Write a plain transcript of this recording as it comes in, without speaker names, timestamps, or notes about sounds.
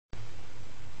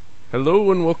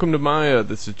Hello and welcome to Maya.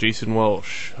 This is Jason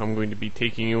Welsh. I'm going to be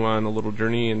taking you on a little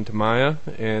journey into Maya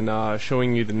and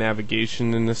showing you the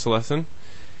navigation in this lesson.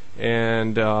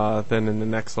 And then in the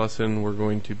next lesson we're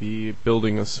going to be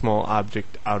building a small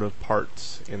object out of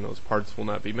parts. And those parts will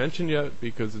not be mentioned yet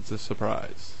because it's a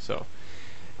surprise. So,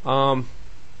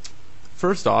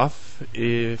 first off,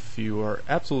 if you are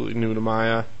absolutely new to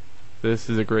Maya, this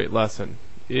is a great lesson.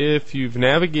 If you've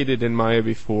navigated in Maya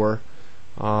before,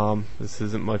 this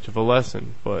isn't much of a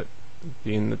lesson, but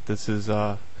being that this is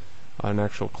an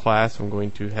actual class, I'm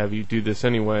going to have you do this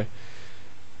anyway.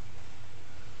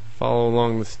 Follow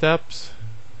along the steps.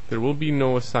 There will be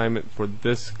no assignment for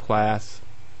this class.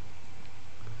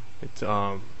 It's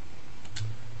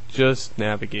just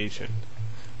navigation.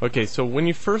 Okay, so when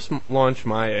you first launch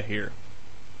Maya here,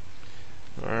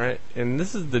 alright, and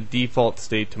this is the default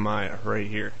state to Maya right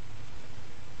here.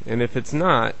 And if it's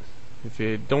not, if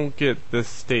you don't get this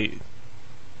state,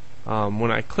 when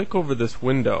I click over this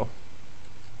window,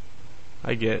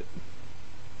 I get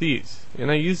these,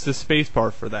 and I use the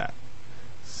spacebar for that.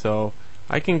 So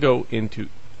I can go into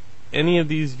any of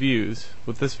these views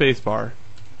with the spacebar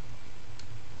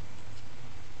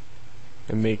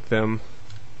and make them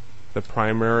the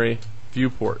primary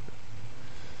viewport.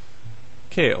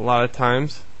 Okay, a lot of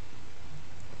times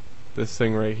this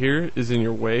thing right here is in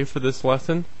your way for this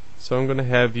lesson. So I'm going to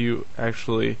have you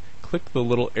actually click the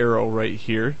little arrow right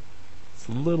here. It's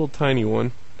a little tiny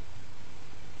one,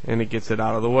 and it gets it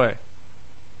out of the way.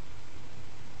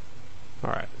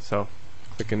 Alright, so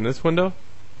click in this window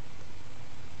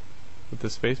with the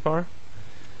spacebar.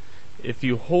 If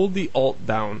you hold the Alt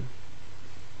down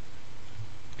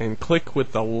and click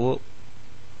with the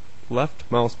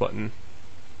left mouse button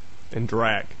and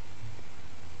drag,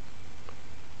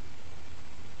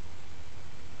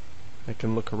 I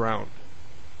can look around.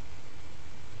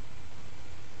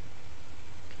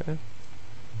 Okay.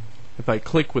 If I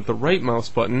click with the right mouse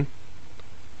button,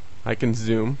 I can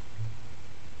zoom.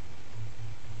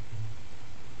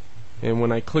 And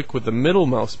when I click with the middle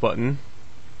mouse button,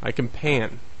 I can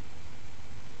pan.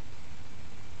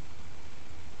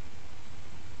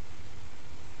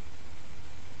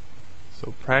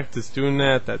 So practice doing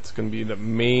that. That's going to be the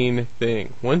main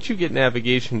thing. Once you get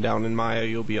navigation down in Maya,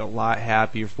 you'll be a lot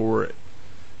happier for it.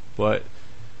 But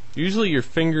usually your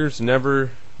fingers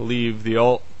never leave the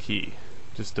Alt key.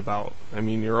 Just about. I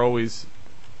mean, you're always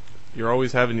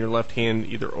having your left hand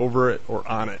either over it or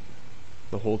on it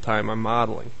the whole time I'm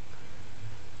modeling.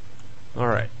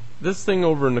 Alright, this thing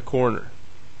over in the corner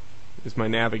is my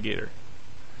navigator.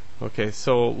 Okay,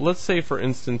 so let's say for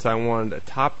instance I wanted a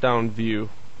top-down view.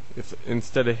 If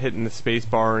instead of hitting the space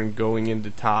bar and going into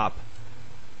top,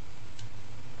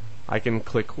 I can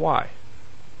click Y.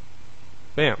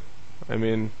 Bam, I'm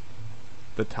in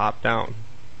the top down.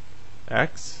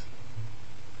 X,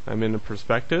 I'm in the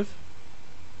perspective,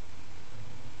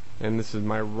 and this is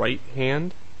my right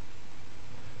hand.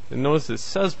 And notice it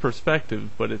says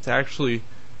perspective, but it's actually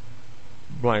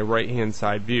my right hand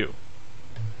side view.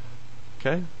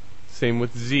 Okay, same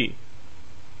with Z.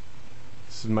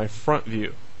 This is my front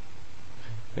view.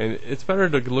 And it's better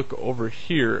to look over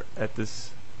here at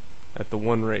this, at the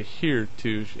one right here,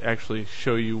 to actually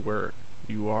show you where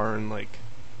you are in like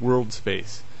world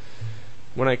space.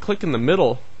 When I click in the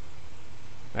middle,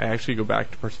 I actually go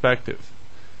back to perspective.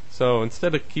 So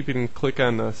instead of keeping click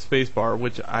on the space bar,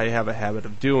 which I have a habit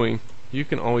of doing, you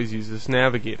can always use this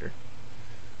navigator.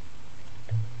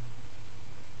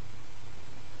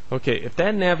 Okay, if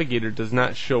that navigator does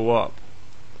not show up,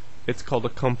 it's called a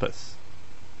compass.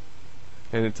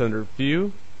 And it's under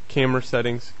View, Camera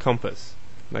Settings, Compass.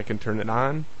 And I can turn it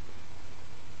on,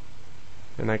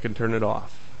 and I can turn it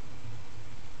off.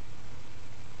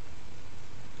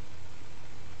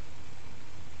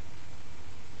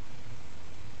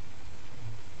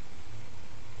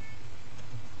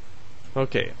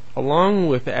 Okay, along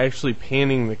with actually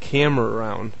panning the camera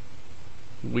around,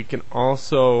 we can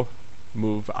also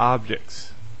move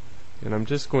objects. And I'm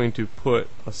just going to put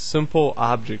a simple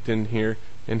object in here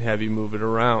and have you move it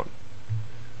around.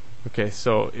 Okay,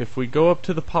 so if we go up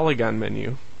to the polygon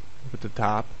menu at the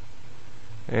top,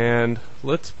 and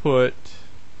let's put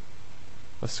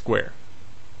a square.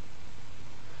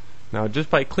 Now just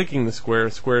by clicking the square,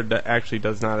 a square that actually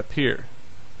does not appear.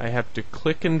 I have to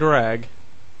click and drag,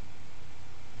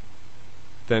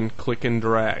 then click and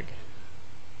drag.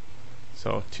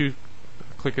 So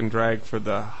click and drag for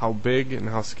the how big and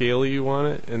how scaly you want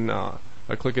it, and a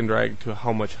click and drag to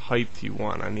how much height you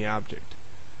want on the object.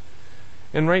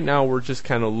 And right now we're just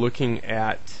kind of looking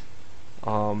at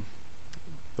the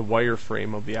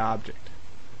wireframe of the object.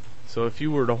 So if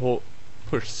you were to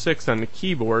push 6 on the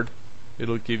keyboard,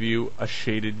 it'll give you a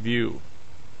shaded view.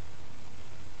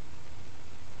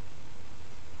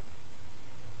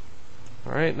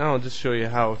 Alright, now I'll just show you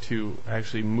how to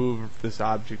actually move this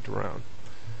object around.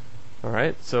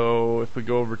 Alright, so if we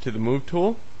go over to the move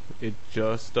tool, it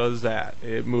just does that.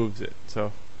 It moves it.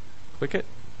 So click it,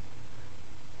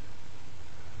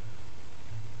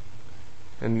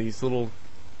 and these little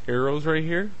arrows right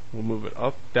here will move it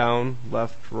up, down,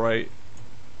 left, right.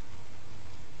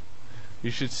 You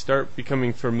should start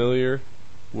becoming familiar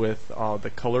with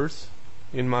the colors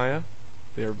in Maya.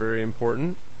 They are very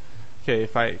important. Okay,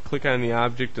 if I click on the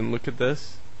object and look at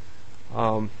this,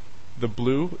 the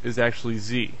blue is actually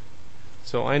Z.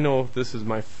 So I know this is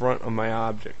my front of my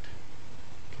object.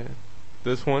 Okay,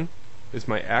 this one is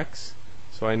my X,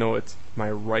 so I know it's my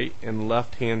right and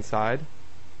left hand side.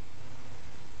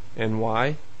 And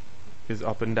Y is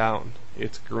up and down.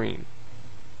 It's green.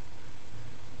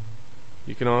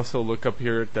 You can also look up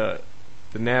here at the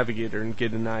navigator and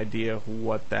get an idea of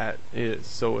what that is.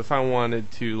 So if I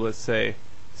wanted to, let's say,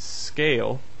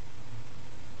 scale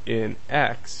in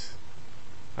X,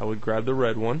 I would grab the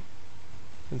red one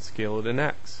and scale it in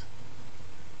X.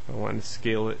 If I wanted to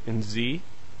scale it in Z,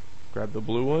 grab the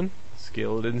blue one,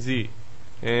 scale it in Z,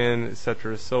 and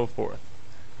etc. so forth.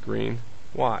 Green,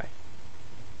 Y.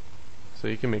 So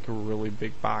you can make a really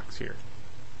big box here.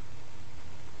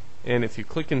 And if you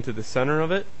click into the center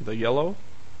of it, the yellow,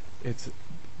 it's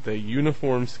the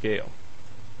uniform scale.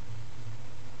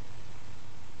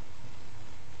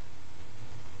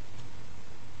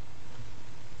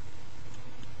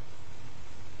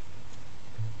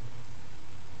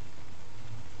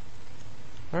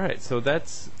 Alright, so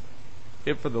that's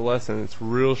it for the lesson. It's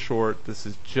real short. This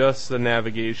is just the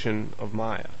navigation of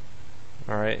Maya.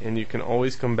 Alright, and you can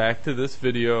always come back to this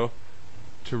video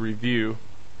to review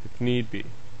if need be.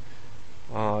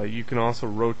 You can also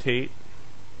rotate.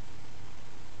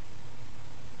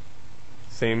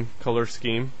 Same color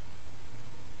scheme.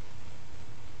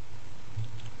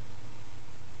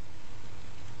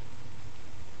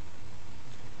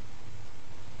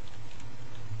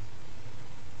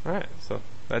 Alright, so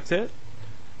that's it.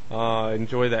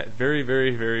 Enjoy that very,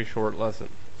 very, very short lesson.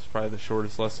 It's probably the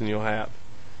shortest lesson you'll have.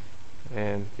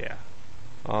 And yeah,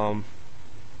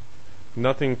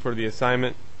 nothing for the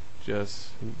assignment. Just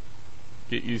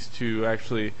get used to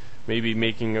actually maybe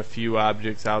making a few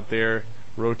objects out there,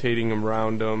 rotating them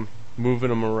around them, moving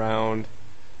them around.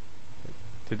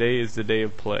 Today is the day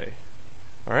of play.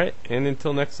 Alright, and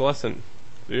until next lesson,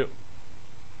 see you.